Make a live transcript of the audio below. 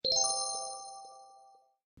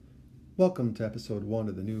Welcome to episode 1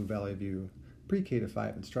 of the new Valley View Pre-K to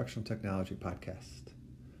 5 Instructional Technology Podcast.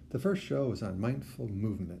 The first show is on mindful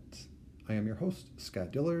movement. I am your host,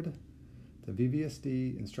 Scott Dillard, the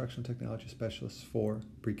VVSD Instructional Technology Specialist for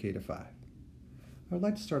Pre-K to 5. I would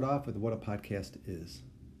like to start off with what a podcast is.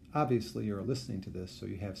 Obviously, you're listening to this, so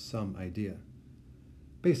you have some idea.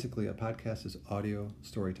 Basically, a podcast is audio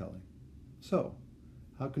storytelling. So,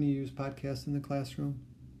 how can you use podcasts in the classroom?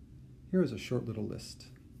 Here is a short little list.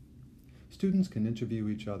 Students can interview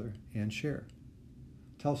each other and share,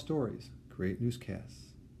 tell stories, create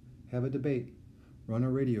newscasts, have a debate, run a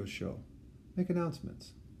radio show, make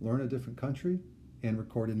announcements, learn a different country, and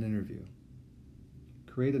record an interview.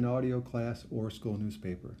 Create an audio class or school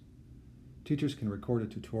newspaper. Teachers can record a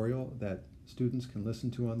tutorial that students can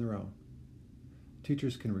listen to on their own.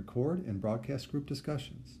 Teachers can record and broadcast group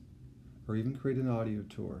discussions, or even create an audio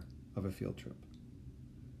tour of a field trip.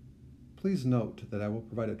 Please note that I will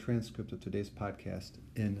provide a transcript of today's podcast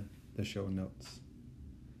in the show notes.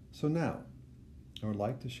 So now, I would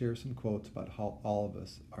like to share some quotes about how all of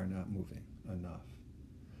us are not moving enough.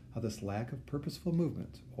 How this lack of purposeful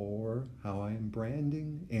movement, or how I am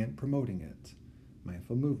branding and promoting it,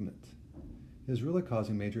 mindful movement, is really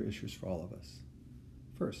causing major issues for all of us.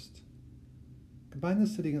 First, combine the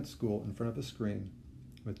sitting at school in front of a screen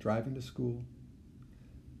with driving to school,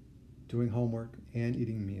 doing homework, and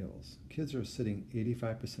eating meals. Kids are sitting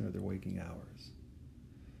 85% of their waking hours.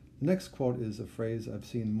 The next quote is a phrase I've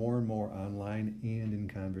seen more and more online and in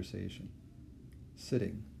conversation.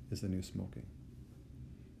 Sitting is the new smoking.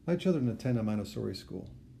 My children attend a Montessori school.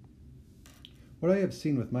 What I have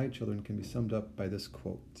seen with my children can be summed up by this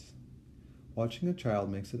quote. Watching a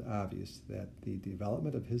child makes it obvious that the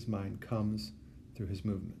development of his mind comes through his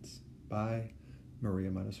movements, by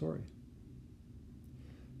Maria Montessori.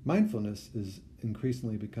 Mindfulness is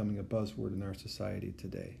increasingly becoming a buzzword in our society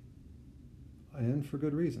today, and for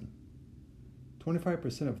good reason.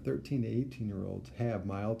 25% of 13 to 18-year-olds have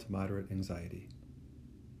mild to moderate anxiety.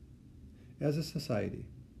 As a society,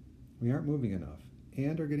 we aren't moving enough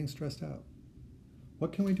and are getting stressed out.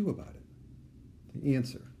 What can we do about it? The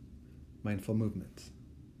answer: mindful movements.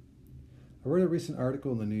 I read a recent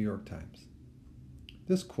article in the New York Times.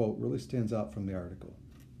 This quote really stands out from the article.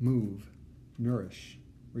 Move, nourish,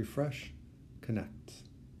 refresh, connect.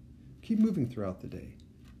 Keep moving throughout the day.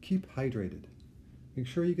 Keep hydrated. Make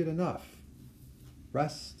sure you get enough.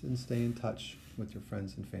 Rest and stay in touch with your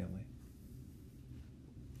friends and family.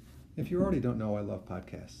 If you already don't know, I love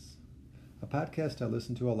podcasts. A podcast I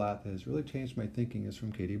listen to a lot that has really changed my thinking is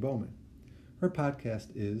from Katie Bowman. Her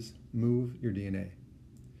podcast is Move Your DNA.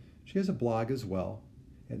 She has a blog as well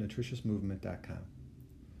at nutritiousmovement.com.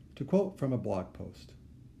 To quote from a blog post,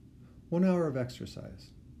 1 hour of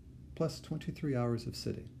exercise plus 23 hours of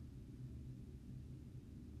sitting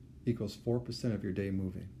equals 4% of your day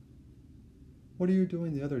moving. What are you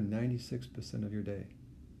doing the other 96% of your day?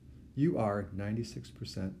 You are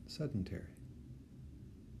 96% sedentary.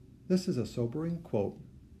 This is a sobering quote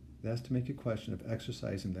that has to make you question if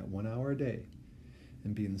exercising that 1 hour a day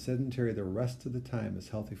and being sedentary the rest of the time is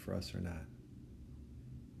healthy for us or not.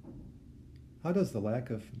 How does the lack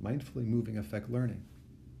of mindfully moving affect learning?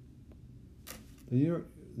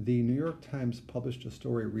 The New York Times published a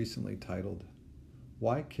story recently titled,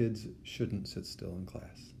 "Why Kids Shouldn't Sit Still in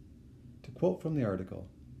Class." To quote from the article,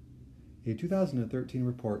 a 2013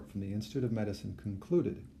 report from the Institute of Medicine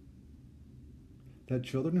concluded that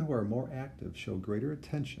children who are more active show greater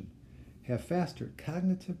attention, have faster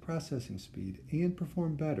cognitive processing speed, and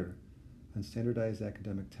perform better on standardized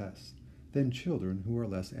academic tests than children who are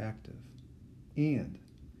less active. And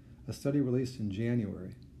a study released in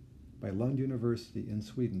January by Lund University in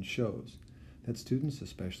Sweden shows that students,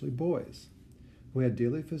 especially boys, who had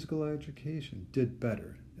daily physical education did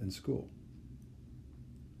better in school.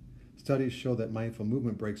 Studies show that mindful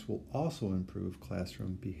movement breaks will also improve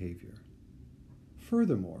classroom behavior.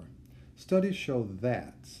 Furthermore, studies show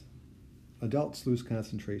that adults lose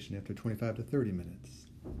concentration after 25 to 30 minutes.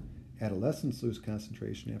 Adolescents lose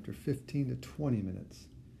concentration after 15 to 20 minutes.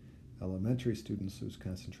 Elementary students lose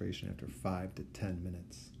concentration after 5 to 10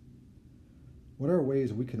 minutes. What are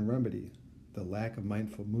ways we can remedy the lack of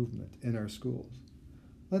mindful movement in our schools?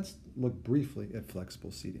 Let's look briefly at flexible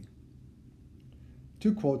seating.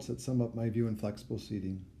 2 quotes that sum up my view on flexible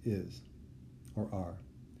seating are,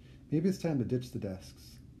 maybe it's time to ditch the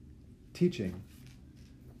desks. Teaching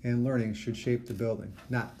and learning should shape the building,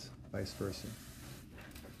 not vice versa.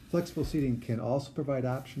 Flexible seating can also provide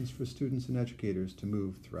options for students and educators to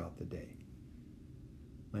move throughout the day.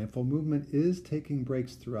 Mindful movement is taking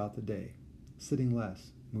breaks throughout the day, sitting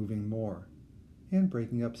less, moving more, and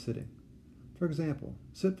breaking up sitting. For example,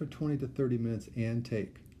 sit for 20 to 30 minutes and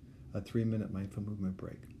take a 3-minute mindful movement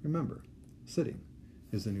break. Remember, sitting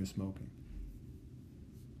is the new smoking.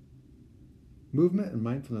 Movement and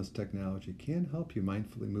mindfulness technology can help you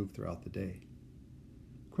mindfully move throughout the day.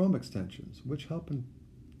 Chrome extensions, which help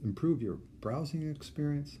improve your browsing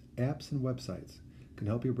experience, apps and websites, can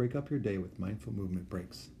help you break up your day with mindful movement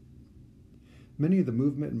breaks. Many of the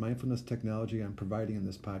movement and mindfulness technology I'm providing in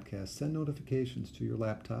this podcast send notifications to your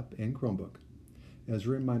laptop and Chromebook as a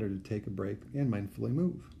reminder to take a break and mindfully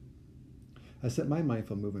move. I set my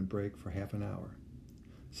mindful movement break for half an hour.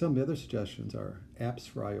 Some of the other suggestions are apps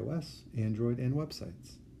for iOS, Android, and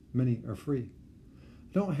websites. Many are free.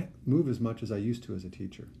 I don't move as much as I used to as a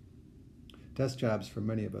teacher. Desk jobs for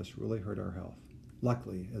many of us really hurt our health.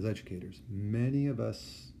 Luckily, as educators, many of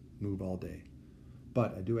us move all day.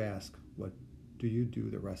 But I do ask, what do you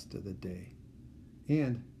do the rest of the day?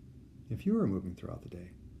 And if you are moving throughout the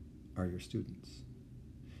day, are your students?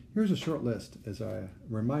 Here's a short list. As a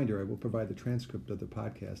reminder, I will provide the transcript of the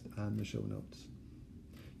podcast on the show notes.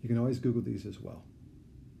 You can always Google these as well.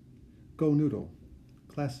 Go Noodle,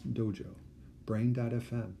 Class Dojo,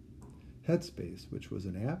 Brain.fm, Headspace, which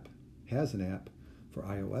has an app for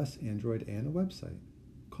iOS, Android, and a website.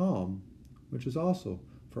 Calm, which is also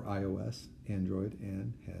for iOS, Android,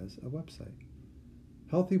 and has a website.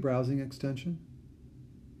 Healthy Browsing Extension,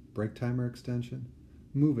 Break Timer Extension,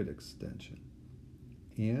 Move It Extension,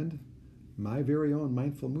 and my very own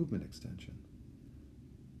Mindful Movement Extension,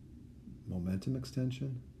 Momentum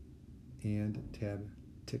Extension, and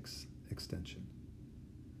TabTix Extension.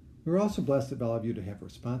 We're also blessed at Valley View to have a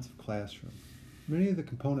responsive classroom. Many of the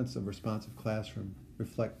components of responsive classroom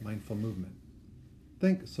reflect mindful movement.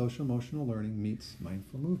 Think social-emotional learning meets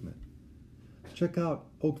mindful movement. Check out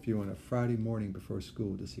Oakview on a Friday morning before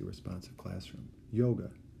school to see a responsive classroom,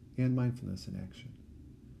 yoga, and mindfulness in action.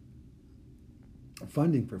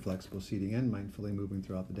 Funding for flexible seating and mindfully moving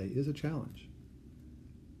throughout the day is a challenge.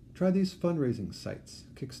 Try these fundraising sites,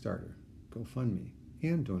 Kickstarter, GoFundMe,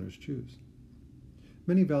 and Donors Choose.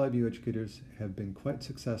 Many Valley View educators have been quite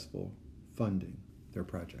successful funding their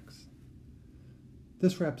projects.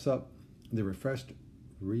 This wraps up the refreshed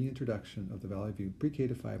reintroduction of the Valley View Pre-K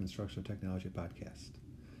to 5 Instructional Technology Podcast.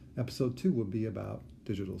 Episode 2 will be about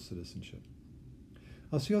digital citizenship.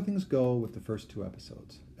 I'll see how things go with the first 2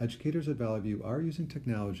 episodes. Educators at Valley View are using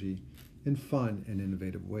technology in fun and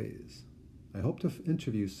innovative ways. I hope to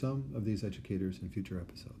interview some of these educators in future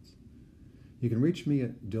episodes. You can reach me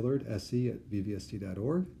at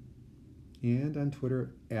dillardse@vvsd.org and on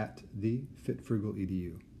Twitter at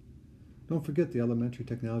thefitfrugal.edu. Don't forget the elementary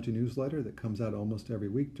technology newsletter that comes out almost every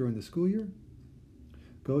week during the school year.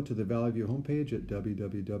 Go to the Valley View homepage at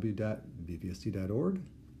www.vvsd.org.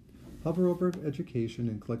 Hover over Education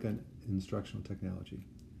and click on Instructional Technology.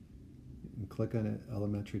 And click on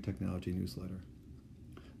Elementary Technology Newsletter.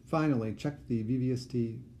 Finally, check the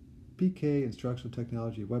VVSD PK Instructional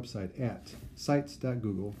Technology website at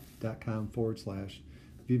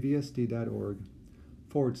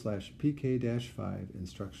sites.google.com/vvsd.org/PK-5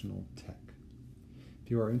 Instructional Tech. If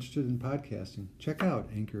you are interested in podcasting, check out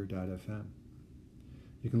Anchor.fm.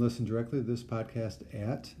 You can listen directly to this podcast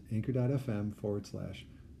at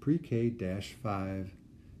Anchor.fm/Pre-K-5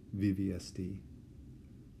 VVSD.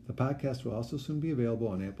 The podcast will also soon be available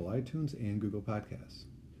on Apple iTunes and Google Podcasts.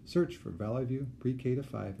 Search for Valley View Pre-K to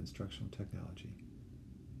 5 Instructional Technology.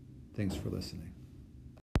 Thanks for listening.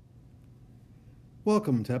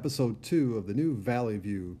 Welcome to episode 2 of the new Valley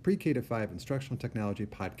View Pre-K to 5 Instructional Technology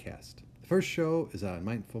podcast. The first show is on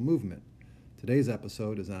mindful movement. Today's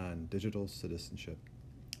episode is on digital citizenship.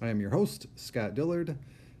 I am your host, Scott Dillard,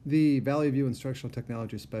 the Valley View Instructional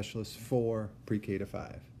Technology Specialist for Pre-K to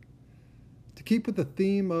 5. To keep with the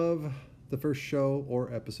theme of the first show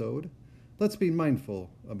or episode, let's be mindful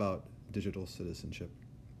about digital citizenship.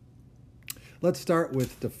 Let's start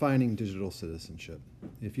with defining digital citizenship.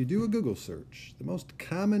 If you do a Google search, the most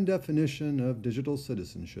common definition of digital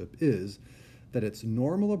citizenship is that it's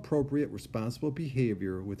normal, appropriate, responsible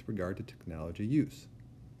behavior with regard to technology use.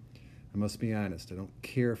 I must be honest, I don't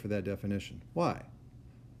care for that definition. Why?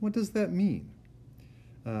 What does that mean?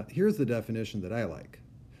 Here's the definition that I like.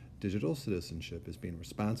 Digital citizenship is being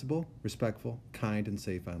responsible, respectful, kind, and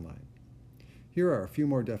safe online. Here are a few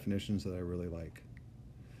more definitions that I really like.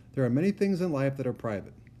 There are many things in life that are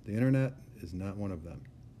private. The internet is not one of them.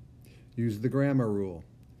 Use the grammar rule.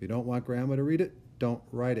 If you don't want grandma to read it, don't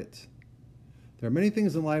write it. There are many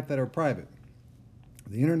things in life that are private.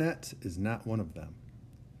 The internet is not one of them.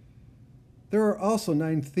 There are also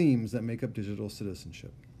 9 themes that make up digital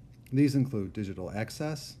citizenship. These include digital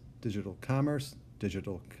access, digital commerce,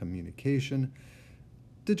 digital communication,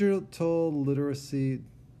 digital literacy,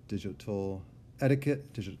 digital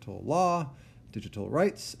etiquette, digital law, digital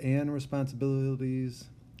rights and responsibilities,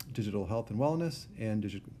 digital health and wellness, and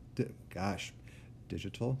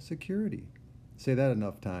digital security. Say that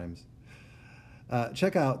enough times.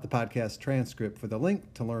 Check out the podcast transcript for the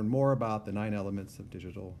link to learn more about the 9 elements of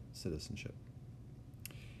digital citizenship.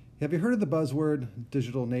 Have you heard of the buzzword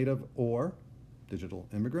digital native or digital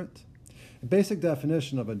immigrant? A basic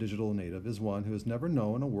definition of a digital native is one who has never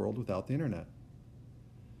known a world without the internet.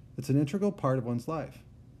 It's an integral part of one's life.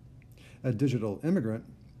 A digital immigrant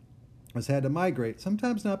has had to migrate,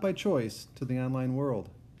 sometimes not by choice, to the online world.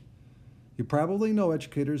 You probably know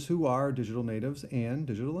educators who are digital natives and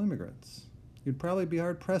digital immigrants. You'd probably be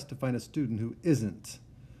hard-pressed to find a student who isn't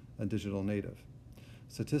a digital native.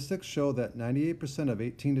 Statistics show that 98% of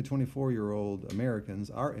 18 to 24-year-old Americans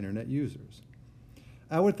are internet users.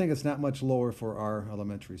 I would think it's not much lower for our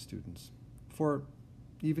elementary students. For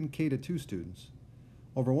even K-2 students,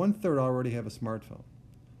 over 1/3 already have a smartphone.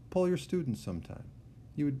 Poll your students sometime.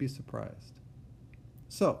 You would be surprised.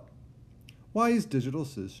 So, why is digital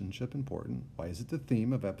citizenship important? Why is it the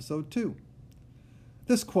theme of episode 2?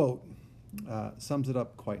 This quote sums it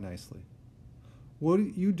up quite nicely.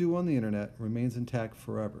 What you do on the internet remains intact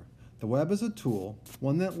forever. The web is a tool,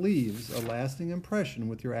 one that leaves a lasting impression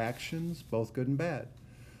with your actions, both good and bad.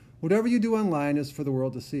 Whatever you do online is for the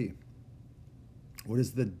world to see. What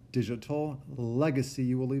is the digital legacy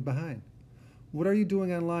you will leave behind? What are you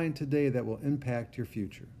doing online today that will impact your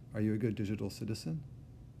future? Are you a good digital citizen?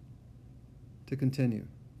 To continue,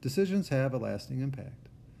 decisions have a lasting impact.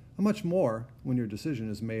 How much more when your decision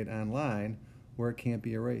is made online where it can't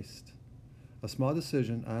be erased? A small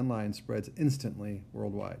decision online spreads instantly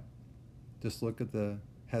worldwide. Just look at the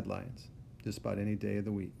headlines, just about any day of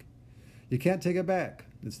the week. You can't take it back.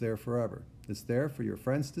 It's there forever. It's there for your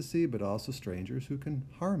friends to see, but also strangers who can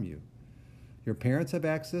harm you. Your parents have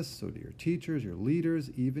access, so do your teachers, your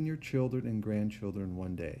leaders, even your children and grandchildren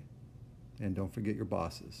one day. And don't forget your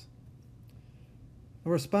bosses. A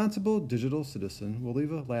responsible digital citizen will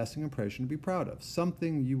leave a lasting impression to be proud of,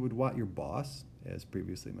 something you would want your boss, as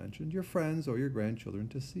previously mentioned, your friends, or your grandchildren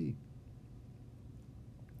to see.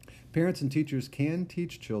 Parents and teachers can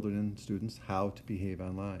teach children and students how to behave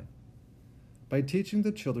online. By teaching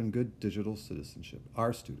the children good digital citizenship,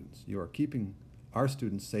 you are keeping our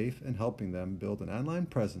students safe and helping them build an online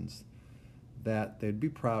presence that they'd be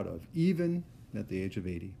proud of, even at the age of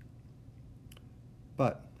 80.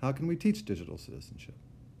 But how can we teach digital citizenship?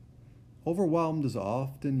 Overwhelmed is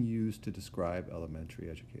often used to describe elementary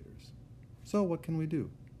educators. So what can we do?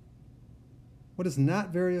 What is not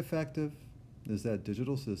very effective is that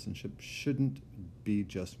digital citizenship shouldn't be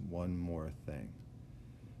just one more thing.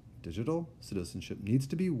 Digital citizenship needs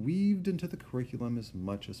to be weaved into the curriculum as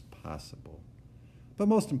much as possible. But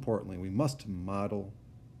most importantly, we must model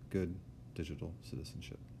good digital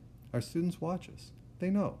citizenship. Our students watch us. They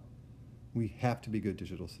know. We have to be good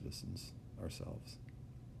digital citizens ourselves.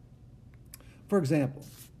 For example,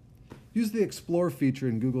 use the Explore feature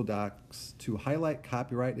in Google Docs to highlight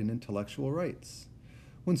copyright and intellectual rights.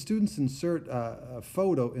 When students insert a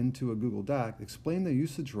photo into a Google Doc, explain the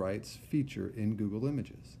usage rights feature in Google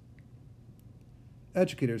Images.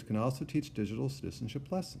 Educators can also teach digital citizenship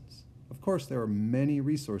lessons. Of course, there are many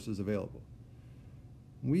resources available.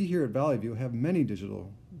 We here at Valley View have many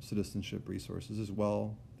digital citizenship resources as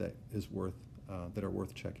well that are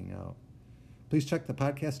worth checking out. Please check the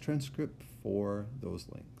podcast transcript for those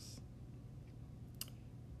links.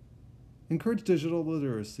 Encourage digital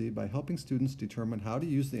literacy by helping students determine how to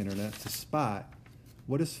use the internet to spot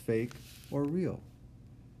what is fake or real.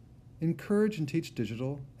 Encourage and teach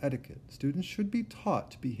digital etiquette. Students should be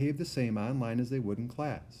taught to behave the same online as they would in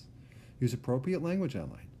class. Use appropriate language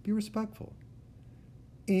online. Be respectful.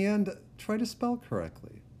 And try to spell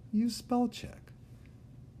correctly. Use spell check.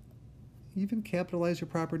 Even capitalize your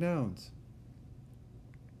proper nouns.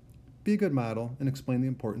 Be a good model and explain the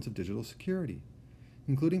importance of digital security,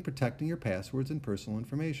 including protecting your passwords and personal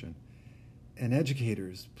information. And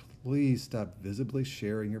educators, please stop visibly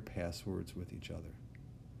sharing your passwords with each other.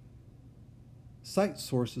 Cite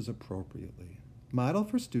sources appropriately. Model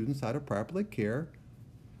for students how to properly care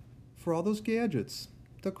for all those gadgets,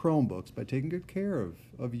 the Chromebooks, by taking good care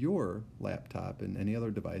of your laptop and any other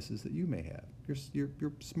devices that you may have, your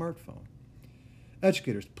smartphone.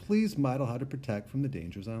 Educators, please model how to protect from the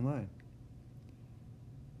dangers online.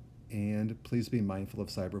 And please be mindful of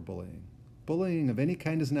cyberbullying. Bullying of any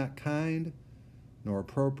kind is not kind, nor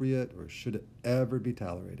appropriate, or should it ever be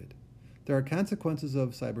tolerated. There are consequences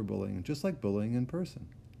of cyberbullying, just like bullying in person.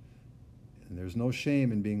 And there's no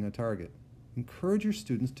shame in being a target. Encourage your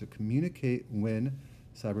students to communicate when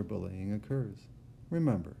cyberbullying occurs.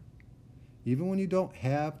 Remember, even when you don't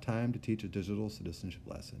have time to teach a digital citizenship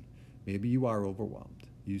lesson, maybe you are overwhelmed,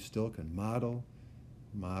 you still can model,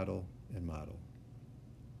 and model.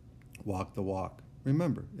 Walk the walk.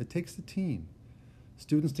 Remember, it takes a team.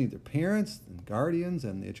 Students need their parents and guardians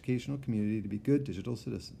and the educational community to be good digital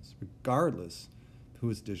citizens, regardless of who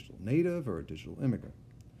is a digital native or a digital immigrant.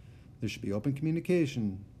 There should be open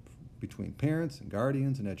communication between parents and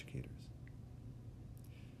guardians and educators.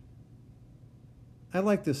 I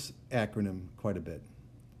like this acronym quite a bit.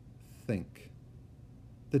 THINK.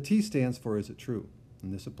 The T stands for Is It True?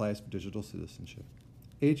 And this applies for digital citizenship.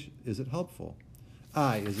 H, is it helpful?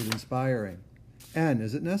 I, is it inspiring? N,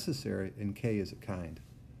 is it necessary? And K, is it kind?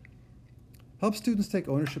 Help students take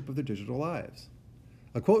ownership of their digital lives.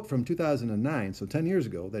 A quote from 2009, so 10 years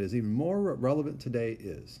ago, that is even more relevant today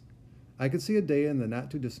is, I could see a day in the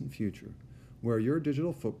not-too-distant future where your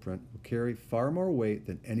digital footprint will carry far more weight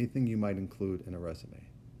than anything you might include in a resume.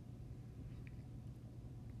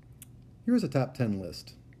 Here's a top 10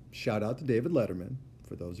 list. Shout out to David Letterman,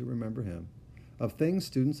 for those who remember him, of things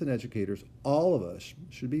students and educators, all of us,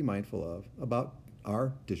 should be mindful of about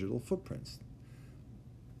our digital footprints.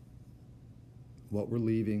 What we're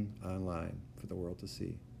leaving online for the world to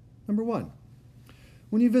see. Number 1,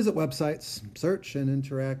 when you visit websites, search, and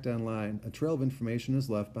interact online, a trail of information is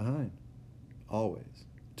left behind. Always.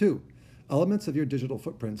 2, elements of your digital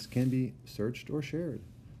footprints can be searched or shared.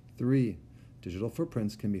 3, digital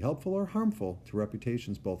footprints can be helpful or harmful to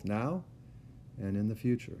reputations both now and in the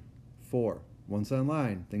future. 4, once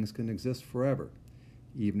online, things can exist forever,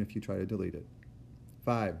 even if you try to delete it.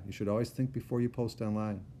 5, you should always think before you post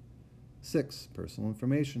online. 6, personal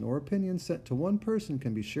information or opinions sent to one person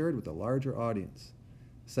can be shared with a larger audience.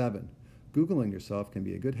 7, Googling yourself can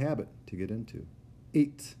be a good habit to get into.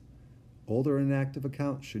 8, older inactive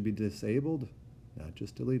accounts should be disabled, not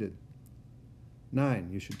just deleted. 9,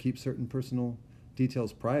 you should keep certain personal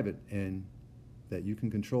details private and that you can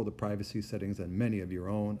control the privacy settings on many of your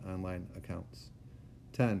own online accounts.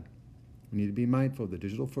 10, you need to be mindful of the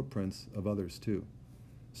digital footprints of others too.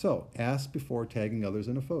 So, ask before tagging others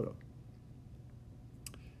in a photo.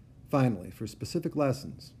 Finally, for specific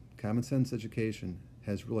lessons, Common Sense Education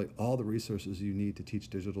has really all the resources you need to teach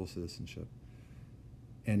digital citizenship.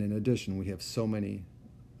 And in addition, we have so many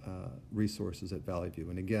resources at Valley View.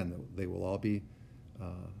 And again, they will all be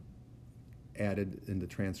added in the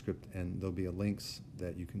transcript, and there'll be links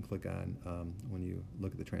that you can click on when you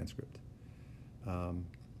look at the transcript.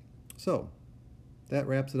 So that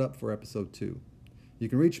wraps it up for episode 2. You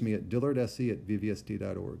can reach me at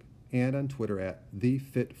dillardsc@vvsd.org and on Twitter at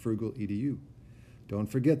thefitfrugal.edu. Don't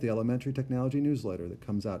forget the elementary technology newsletter that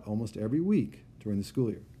comes out almost every week during the school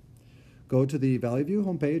year. Go to the Valley View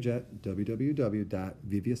homepage at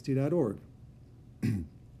www.vvsd.org.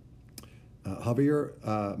 Hover your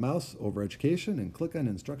mouse over education and click on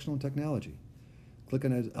instructional technology. Click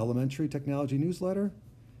on elementary technology newsletter,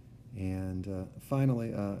 and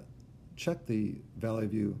finally check the Valley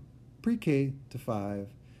View pre-K to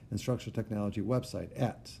 5 instructional technology website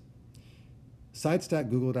at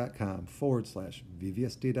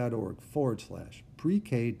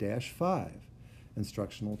sites.google.com/vvsd.org/pre-K-5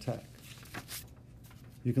 instructional tech.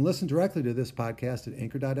 You can listen directly to this podcast at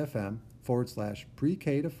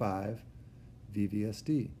anchor.fm/pre-K to 5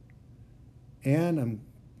 VVSD. And I'm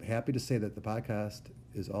happy to say that the podcast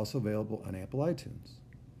is also available on Apple iTunes.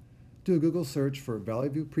 Do a Google search for Valley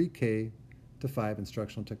View Pre-K to 5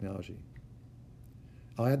 Instructional Technology.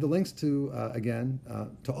 I'll add the links to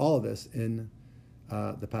all of this in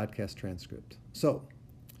the podcast transcript. So,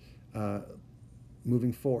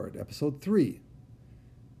 moving forward, episode 3,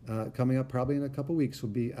 coming up probably in a couple weeks, will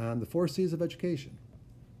be on the 4 C's of education.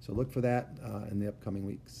 So look for that in the upcoming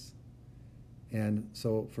weeks. And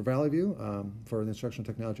so for Valley View, for the Instructional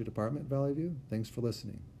Technology Department at Valley View, thanks for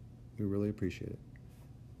listening. We really appreciate it.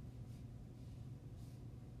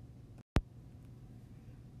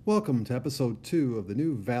 Welcome to episode 2 of the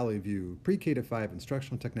new Valley View Pre-K to 5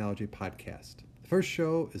 Instructional Technology podcast. The first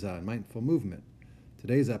show is on mindful movement.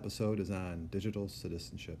 Today's episode is on digital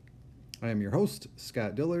citizenship. I am your host,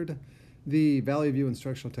 Scott Dillard, the Valley View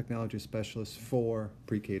Instructional Technology Specialist for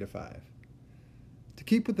Pre-K to 5. To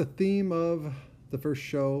keep with the theme of the first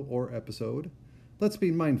show or episode, let's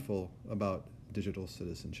be mindful about digital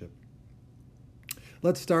citizenship.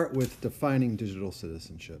 Let's start with defining digital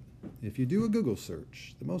citizenship. If you do a Google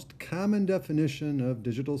search, the most common definition of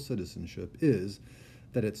digital citizenship is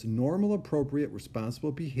that it's normal, appropriate,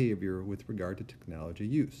 responsible behavior with regard to technology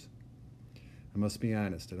use. I must be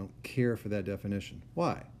honest, I don't care for that definition.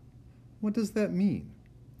 Why? What does that mean?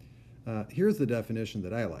 Here's the definition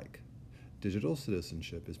that I like. digital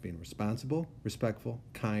citizenship is being responsible, respectful,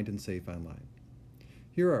 kind, and safe online.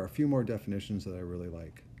 Here are a few more definitions that I really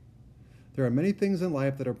like. There are many things in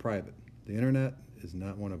life that are private. The internet is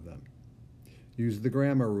not one of them. Use the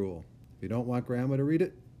grammar rule. If you don't want grandma to read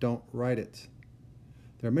it, don't write it.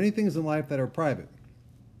 There are many things in life that are private.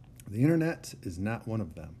 The internet is not one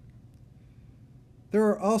of them. There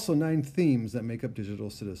are also 9 themes that make up digital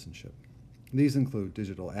citizenship. These include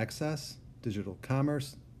digital access, digital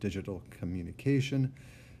commerce, digital communication,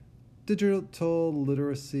 digital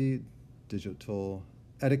literacy, digital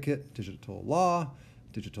etiquette, digital law,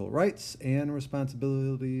 digital rights and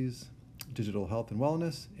responsibilities, digital health and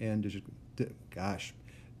wellness, and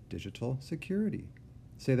digital security.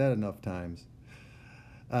 Say that enough times.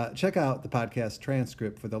 Check out the podcast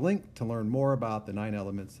transcript for the link to learn more about the 9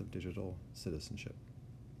 elements of digital citizenship.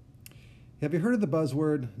 Have you heard of the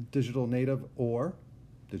buzzword digital native or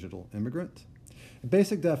digital immigrant? A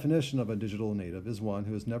basic definition of a digital native is one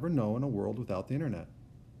who has never known a world without the internet.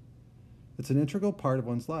 It's an integral part of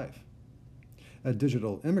one's life. A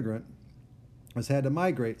digital immigrant has had to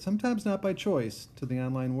migrate, sometimes not by choice, to the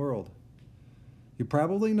online world. You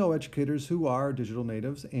probably know educators who are digital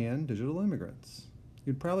natives and digital immigrants.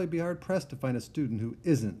 You'd probably be hard-pressed to find a student who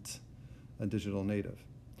isn't a digital native.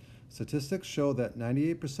 Statistics show that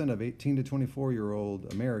 98% of 18 to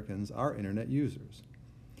 24-year-old Americans are internet users.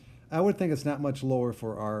 I would think it's not much lower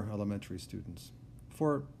for our elementary students,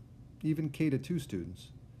 for even K-2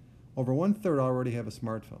 students. Over 1/3 already have a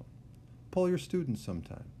smartphone. Poll your students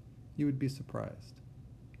sometime. You would be surprised.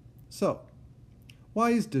 So,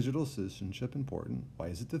 why is digital citizenship important? Why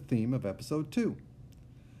is it the theme of episode 2?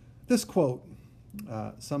 This quote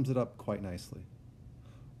sums it up quite nicely.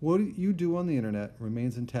 What you do on the internet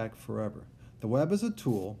remains intact forever. The web is a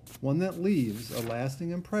tool, one that leaves a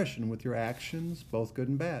lasting impression with your actions, both good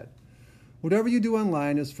and bad. Whatever you do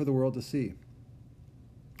online is for the world to see.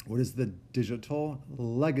 What is the digital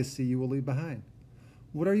legacy you will leave behind?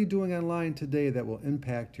 What are you doing online today that will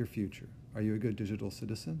impact your future? Are you a good digital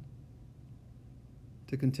citizen?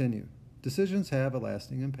 To continue, decisions have a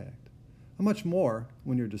lasting impact. How much more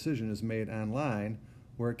when your decision is made online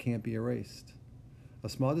where it can't be erased? A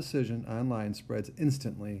small decision online spreads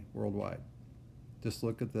instantly worldwide. Just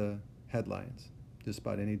look at the headlines, just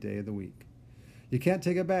about any day of the week. You can't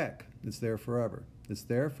take it back. It's there forever. It's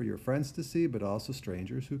there for your friends to see, but also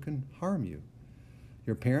strangers who can harm you.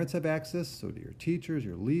 Your parents have access, so do your teachers,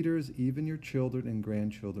 your leaders, even your children and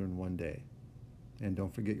grandchildren one day. And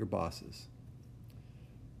don't forget your bosses.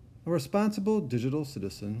 A responsible digital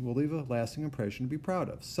citizen will leave a lasting impression to be proud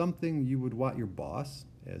of, something you would want your boss,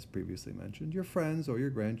 as previously mentioned, your friends or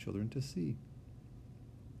your grandchildren to see.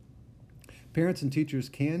 Parents and teachers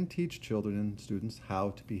can teach children and students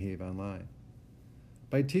how to behave online.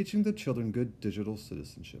 By teaching the children good digital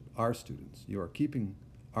citizenship, you are keeping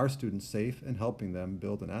our students safe and helping them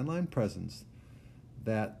build an online presence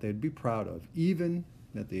that they'd be proud of, even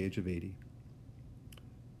at the age of 80.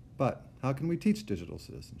 But how can we teach digital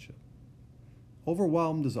citizenship?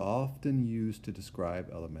 Overwhelmed is often used to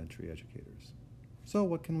describe elementary educators. So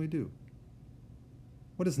what can we do?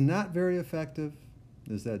 What is not very effective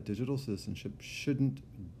is that digital citizenship shouldn't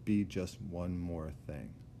be just one more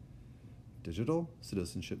thing. Digital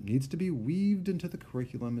citizenship needs to be weaved into the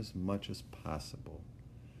curriculum as much as possible.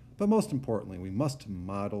 But most importantly, we must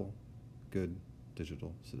model good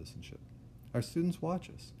digital citizenship. Our students watch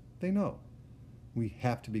us. They know. We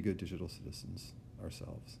have to be good digital citizens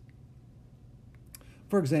ourselves.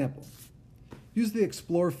 For example, use the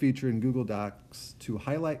Explore feature in Google Docs to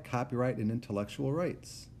highlight copyright and intellectual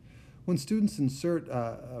rights. When students insert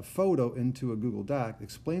a photo into a Google Doc,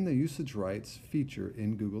 explain the usage rights feature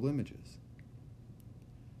in Google Images.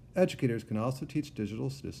 Educators can also teach digital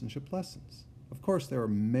citizenship lessons. Of course, there are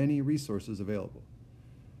many resources available.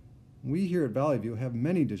 We here at Valley View have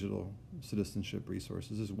many digital citizenship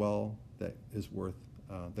resources as well that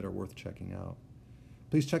are worth checking out.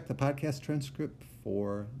 Please check the podcast transcript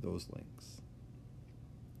for those links.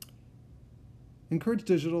 Encourage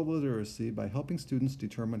digital literacy by helping students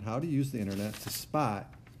determine how to use the internet to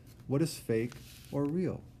spot what is fake or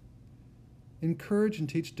real. Encourage and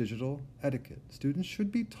teach digital etiquette. Students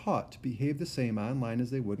should be taught to behave the same online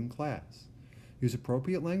as they would in class. Use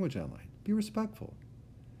appropriate language online. Be respectful.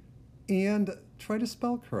 And try to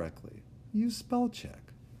spell correctly. Use spell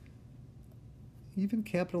check. Even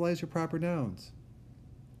capitalize your proper nouns.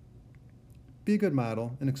 Be a good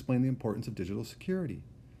model and explain the importance of digital security,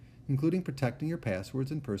 including protecting your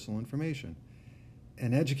passwords and personal information.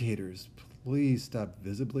 And educators, please stop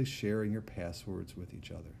visibly sharing your passwords with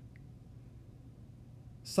each other.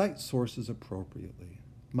 Cite sources appropriately.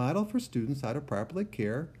 Model for students how to properly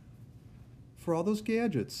care for all those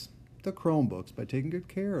gadgets, the Chromebooks, by taking good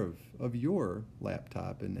care of your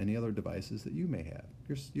laptop and any other devices that you may have,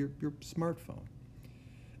 your smartphone.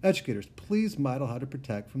 Educators, please model how to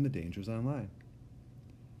protect from the dangers online.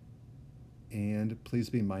 And please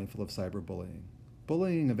be mindful of cyberbullying.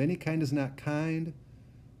 Bullying of any kind is not kind,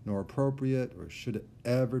 nor appropriate, or should it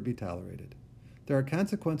ever be tolerated. There are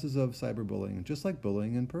consequences of cyberbullying, just like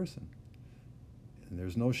bullying in person. And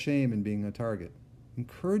there's no shame in being a target.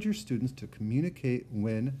 Encourage your students to communicate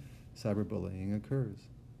when cyberbullying occurs.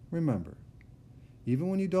 Remember, even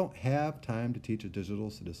when you don't have time to teach a digital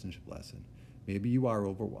citizenship lesson, maybe you are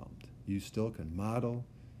overwhelmed, you still can model,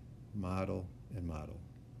 and model.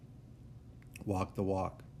 Walk the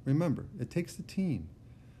walk. Remember, it takes a team.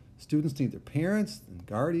 Students need their parents and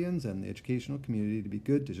guardians and the educational community to be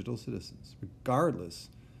good digital citizens, regardless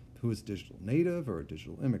of who is a digital native or a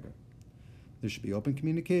digital immigrant. There should be open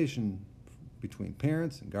communication between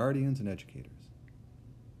parents and guardians and educators.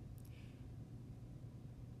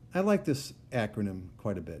 I like this acronym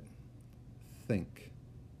quite a bit. THINK.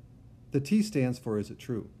 The T stands for Is It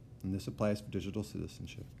True? And this applies for digital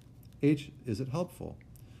citizenship. H, is it helpful?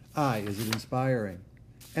 I, is it inspiring?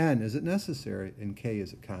 N, is it necessary? And K,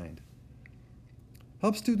 is it kind?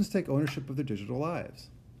 Help students take ownership of their digital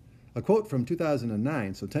lives. A quote from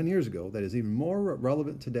 2009, so 10 years ago, that is even more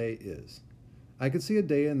relevant today is, I could see a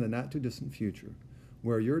day in the not-too-distant future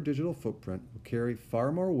where your digital footprint will carry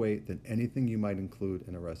far more weight than anything you might include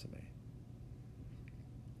in a resume.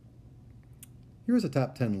 Here's a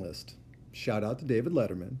top 10 list. Shout out to David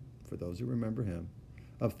Letterman, for those who remember him,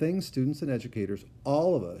 of things students and educators,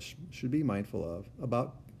 all of us, should be mindful of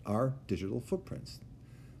about our digital footprints.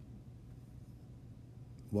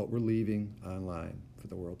 What we're leaving online for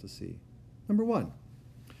the world to see. Number 1,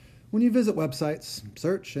 when you visit websites,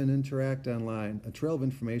 search, and interact online, a trail of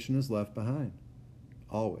information is left behind.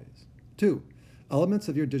 Always. 2, elements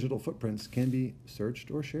of your digital footprints can be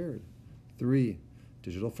searched or shared. 3,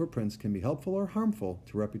 digital footprints can be helpful or harmful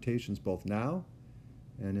to reputations both now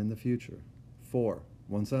and in the future. 4,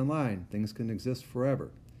 once online, things can exist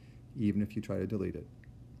forever, even if you try to delete it.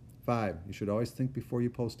 5, you should always think before you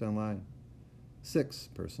post online. 6,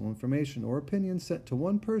 personal information or opinions sent to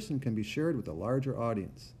one person can be shared with a larger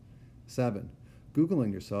audience. 7,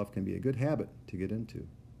 Googling yourself can be a good habit to get into.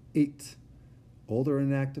 8, older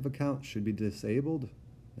and inactive accounts should be disabled,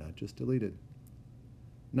 not just deleted.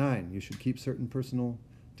 9, you should keep certain personal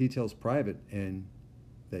details private and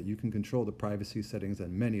that you can control the privacy settings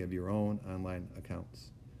on many of your own online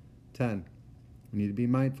accounts. 10, you need to be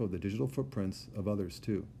mindful of the digital footprints of others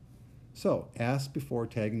too. So, ask before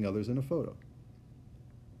tagging others in a photo.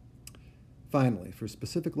 Finally, for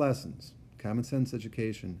specific lessons, Common Sense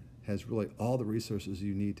Education has really all the resources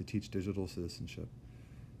you need to teach digital citizenship.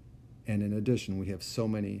 And in addition, we have so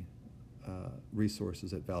many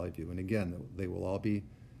resources at Valley View. And again, they will all be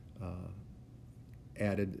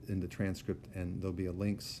added in the transcript, and there'll be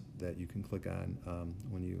links that you can click on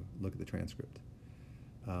when you look at the transcript.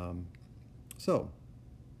 So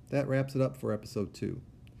that wraps it up for episode 2.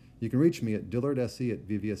 You can reach me at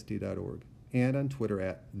dillardsc@vvsd.org and on Twitter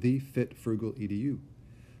at thefitfrugal.edu.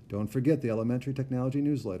 Don't forget the elementary technology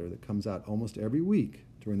newsletter that comes out almost every week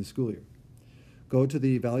during the school year. Go to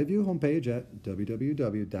the Valley View homepage at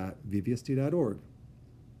www.vvsd.org.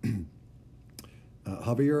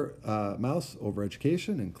 Hover your mouse over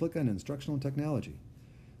education and click on instructional technology.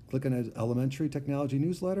 Click on elementary technology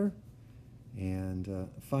newsletter. And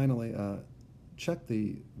finally, check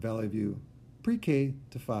the Valley View pre-K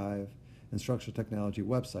to 5 instructional technology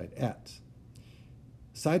website at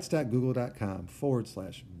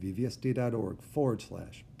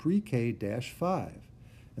sites.google.com/vvsd.org/pre-K-5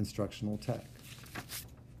 instructional tech.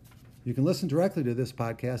 You can listen directly to this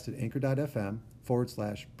podcast at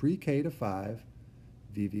anchor.fm/pre-K to 5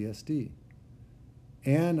 VVSD.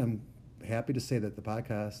 And I'm happy to say that the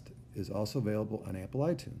podcast is also available on Apple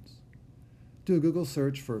iTunes. Do a Google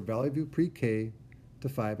search for Valley View Pre-K to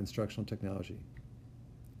 5 Instructional Technology.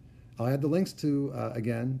 I'll add the links to,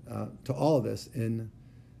 to all of this in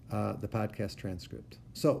the podcast transcript.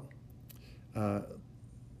 So,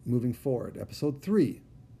 moving forward, episode 3,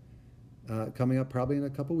 coming up probably in a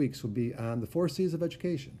couple weeks, will be on the 4 C's of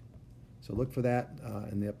education. So look for that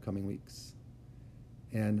in the upcoming weeks.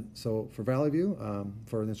 And so for Valley View,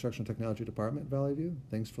 for the Instructional Technology Department at Valley View,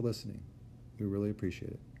 thanks for listening. We really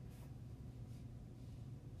appreciate it.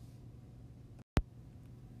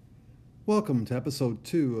 Welcome to episode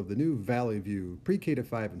 2 of the new Valley View Pre-K to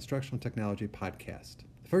 5 Instructional Technology podcast.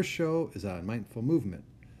 The first show is on mindful movement.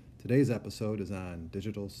 Today's episode is on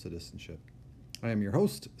digital citizenship. I am your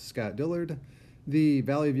host, Scott Dillard, the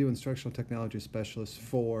Valley View Instructional Technology Specialist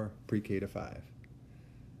for Pre-K to 5.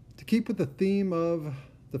 To keep with the theme of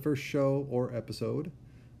the first show or episode,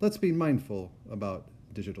 let's be mindful about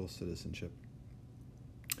digital citizenship.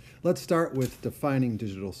 Let's start with defining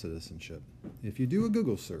digital citizenship. If you do a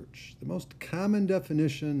Google search, the most common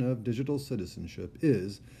definition of digital citizenship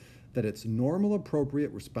is that it's normal,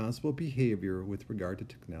 appropriate, responsible behavior with regard to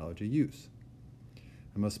technology use.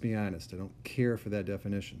 I must be honest, I don't care for that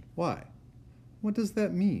definition. Why? What does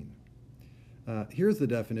that mean? Here's the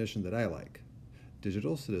definition that I like.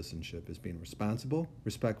 Digital citizenship is being responsible,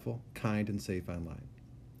 respectful, kind, and safe online.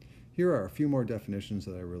 Here are a few more definitions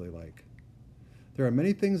that I really like. There are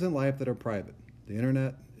many things in life that are private. The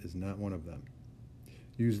internet is not one of them.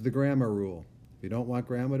 Use the grammar rule. If you don't want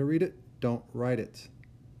grandma to read it, don't write it.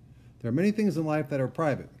 There are many things in life that are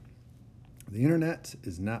private. The internet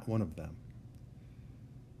is not one of them.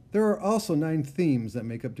 There are also 9 themes that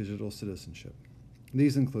make up digital citizenship.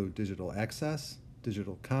 These include digital access,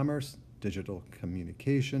 digital commerce, digital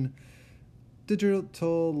communication,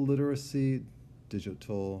 digital literacy,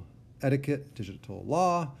 digital etiquette, digital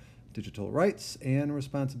law, digital rights and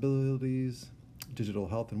responsibilities, digital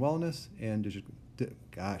health and wellness, and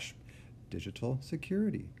digital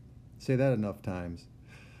security. Say that enough times.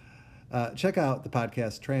 Check out the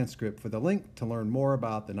podcast transcript for the link to learn more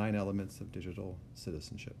about the 9 elements of digital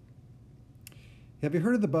citizenship. Have you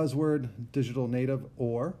heard of the buzzword digital native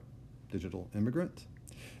or digital immigrant?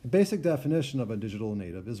 A basic definition of a digital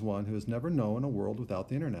native is one who has never known a world without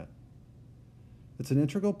the internet. It's an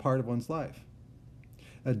integral part of one's life.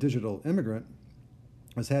 A digital immigrant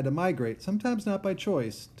has had to migrate, sometimes not by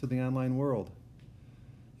choice, to the online world.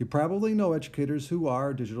 You probably know educators who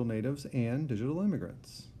are digital natives and digital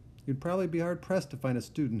immigrants. You'd probably be hard-pressed to find a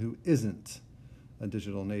student who isn't a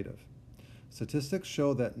digital native. Statistics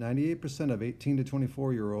show that 98% of 18 to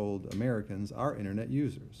 24-year-old Americans are internet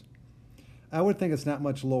users. I would think it's not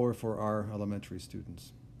much lower for our elementary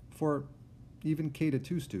students, for even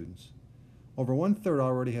K-2 students. Over 1/3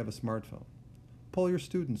 already have a smartphone. Poll your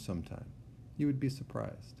students sometime. You would be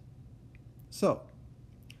surprised. So,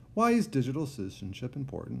 why is digital citizenship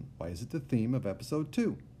important? Why is it the theme of episode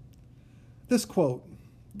 2? This quote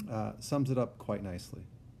sums it up quite nicely.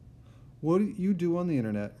 What you do on the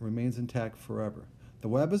internet remains intact forever. The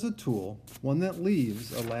web is a tool, one that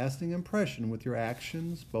leaves a lasting impression with your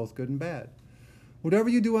actions, both good and bad. Whatever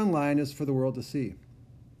you do online is for the world to see.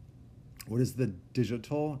 What is the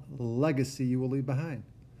digital legacy you will leave behind?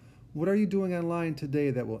 What are you doing online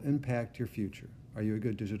today that will impact your future? Are you a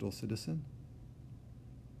good digital citizen?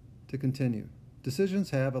 To continue,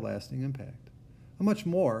 decisions have a lasting impact. How much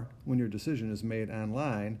more when your decision is made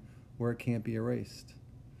online where it can't be erased?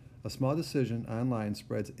 A small decision online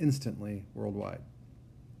spreads instantly worldwide.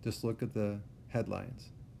 Just look at the headlines,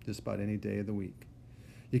 just about any day of the week.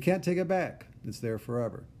 You can't take it back. It's there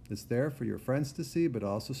forever. It's there for your friends to see, but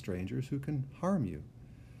also strangers who can harm you.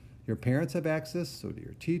 Your parents have access, so do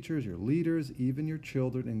your teachers, your leaders, even your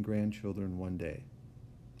children and grandchildren one day.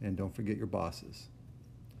 And don't forget your bosses.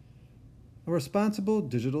 A responsible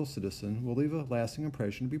digital citizen will leave a lasting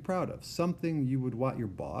impression to be proud of, something you would want your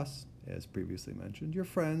boss, as previously mentioned, your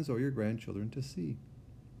friends, or your grandchildren to see.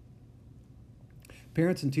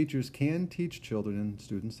 Parents and teachers can teach children and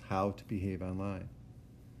students how to behave online.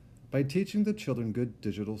 By teaching the children good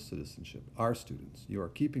digital citizenship, you are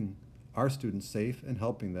keeping our students safe and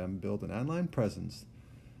helping them build an online presence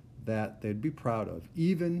that they'd be proud of,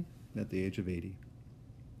 even at the age of 80.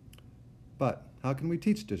 But how can we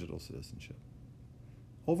teach digital citizenship?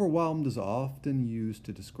 Overwhelmed is often used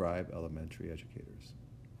to describe elementary educators.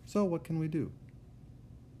 So what can we do?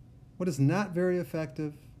 What is not very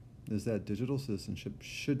effective is that digital citizenship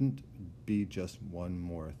shouldn't be just one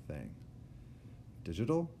more thing.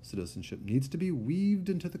 Digital citizenship needs to be weaved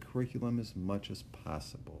into the curriculum as much as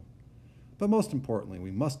possible. But most importantly,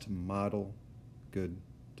 we must model good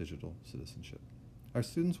digital citizenship. Our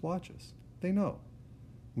students watch us. They know.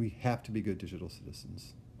 We have to be good digital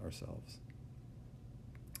citizens ourselves.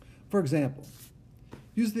 For example,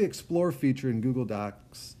 use the Explore feature in Google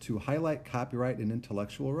Docs to highlight copyright and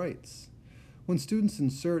intellectual rights. When students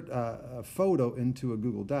insert a photo into a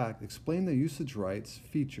Google Doc, explain the usage rights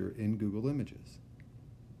feature in Google Images.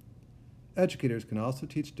 Educators can also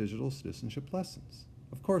teach digital citizenship lessons.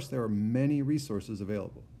 Of course, there are many resources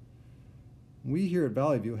available. We here at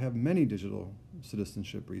Valley View have many digital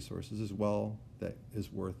citizenship resources as well that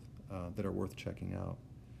are worth checking out.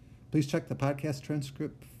 Please check the podcast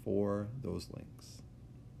transcript for those links.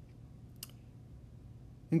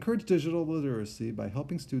 Encourage digital literacy by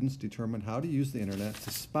helping students determine how to use the internet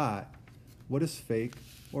to spot what is fake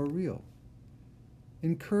or real.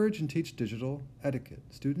 Encourage and teach digital etiquette.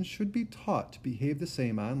 Students should be taught to behave the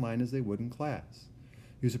same online as they would in class.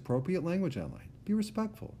 Use appropriate language online. Be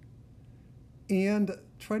respectful. And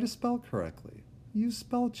try to spell correctly. Use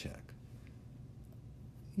spell check.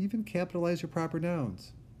 Even capitalize your proper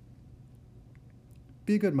nouns.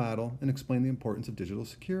 Be a good model and explain the importance of digital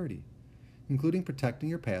security, including protecting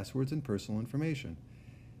your passwords and personal information.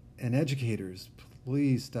 And educators,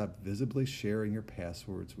 please stop visibly sharing your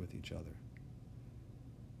passwords with each other.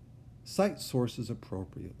 Cite sources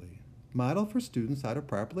appropriately. Model for students how to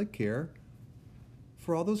properly care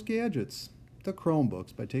for all those gadgets, the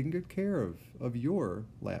Chromebooks, by taking good care of your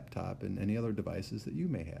laptop and any other devices that you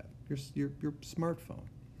may have, your smartphone.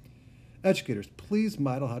 Educators, please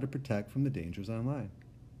model how to protect from the dangers online.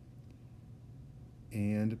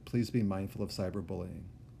 And please be mindful of cyberbullying.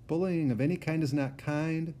 Bullying of any kind is not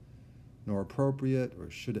kind, nor appropriate, or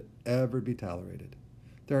should it ever be tolerated.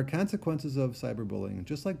 There are consequences of cyberbullying,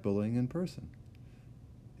 just like bullying in person.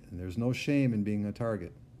 And there's no shame in being a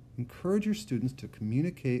target. Encourage your students to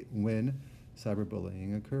communicate when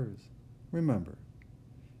cyberbullying occurs. Remember,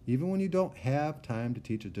 even when you don't have time to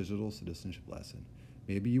teach a digital citizenship lesson,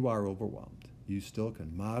 maybe you are overwhelmed, you still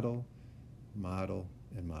can model,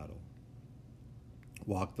 and model.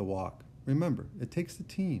 Walk the walk. Remember, it takes a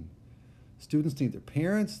team. Students need their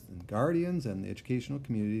parents and guardians and the educational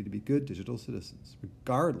community to be good digital citizens,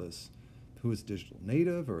 regardless of who is a digital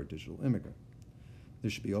native or a digital immigrant. There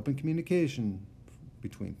should be open communication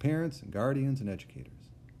between parents and guardians and educators.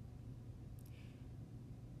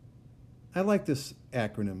 I like this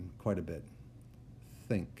acronym quite a bit.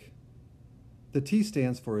 THINK. The T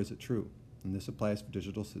stands for Is It True? And this applies for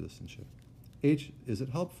digital citizenship. H, is it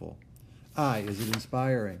helpful? I, is it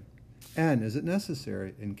inspiring? N, is it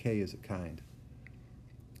necessary? And K, is it kind?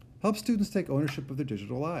 Help students take ownership of their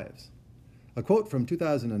digital lives. A quote from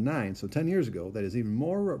 2009, so 10 years ago, that is even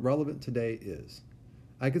more relevant today is,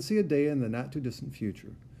 I could see a day in the not-too-distant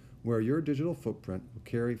future where your digital footprint will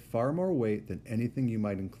carry far more weight than anything you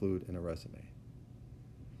might include in a resume.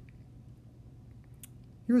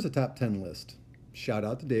 Here's a top 10 list. Shout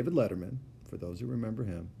out to David Letterman, for those who remember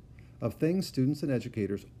him, of things students and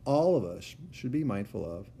educators, all of us, should be mindful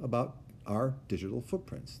of about our digital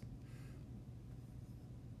footprints.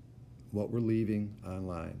 What we're leaving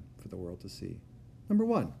online for the world to see. Number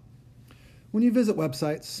 1, when you visit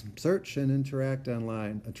websites, search, and interact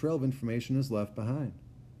online, a trail of information is left behind.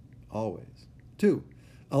 Always. 2,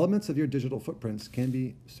 elements of your digital footprints can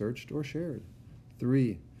be searched or shared.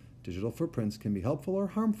 3, digital footprints can be helpful or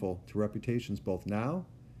harmful to reputations both now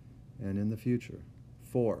and in the future.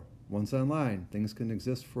 4, once online, things can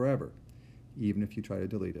exist forever, even if you try to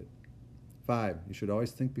delete it. 5, you should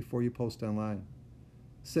always think before you post online.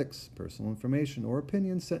 6, personal information or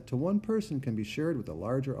opinions sent to one person can be shared with a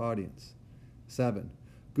larger audience. 7,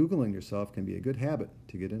 Googling yourself can be a good habit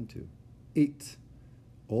to get into. 8,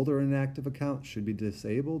 older and inactive accounts should be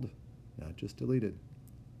disabled, not just deleted.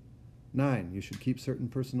 9, you should keep certain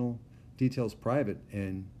personal details private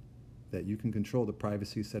and that you can control the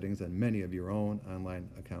privacy settings on many of your own online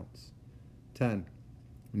accounts. 10,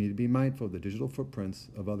 we need to be mindful of the digital footprints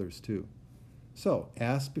of others too. So,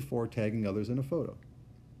 ask before tagging others in a photo.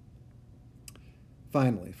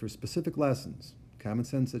 Finally, for specific lessons, Common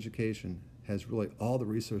Sense Education has really all the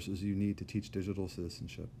resources you need to teach digital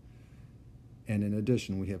citizenship. And in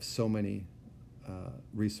addition, we have so many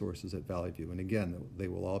resources at Valley View. And again, they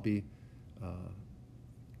will all be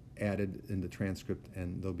added in the transcript,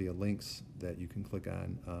 and there'll be links that you can click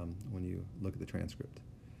on when you look at the transcript.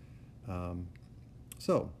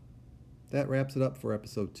 So that wraps it up for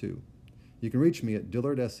episode 2. You can reach me at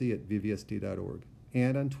dillardsc@vvsd.org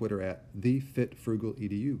and on Twitter at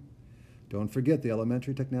thefitfrugal.edu. Don't forget the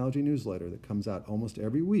elementary technology newsletter that comes out almost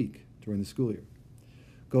every week during the school year.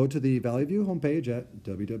 Go to the Valley View homepage at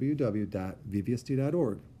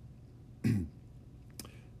www.vvsd.org.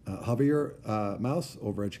 Hover your mouse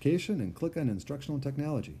over education and click on instructional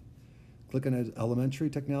technology. Click on elementary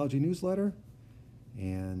technology newsletter.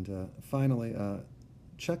 And finally,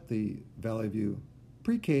 check the Valley View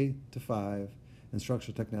pre-K to 5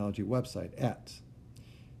 instructional technology website at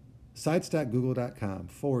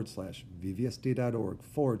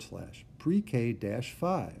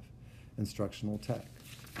sites.google.com/vvsd.org/pre-K-5 instructional tech.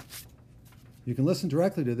 You can listen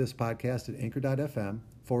directly to this podcast at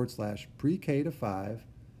anchor.fm/pre-K to 5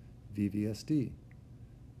 VVSD.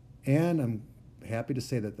 And I'm happy to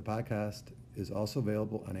say that the podcast is also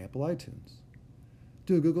available on Apple iTunes.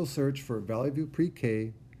 Do a Google search for Valley View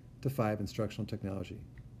Pre-K to 5 Instructional Technology.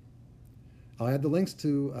 I'll add the links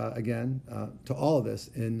to, to all of this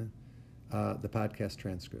in the podcast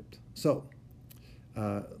transcript. So,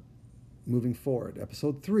 moving forward.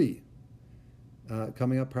 Episode 3,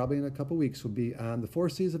 coming up probably in a couple weeks, will be on the 4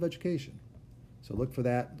 C's of education. So look for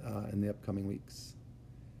that in the upcoming weeks.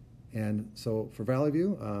 And so for Valley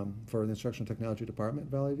View, for the Instructional Technology Department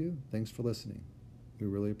at Valley View, thanks for listening. We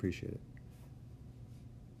really appreciate it.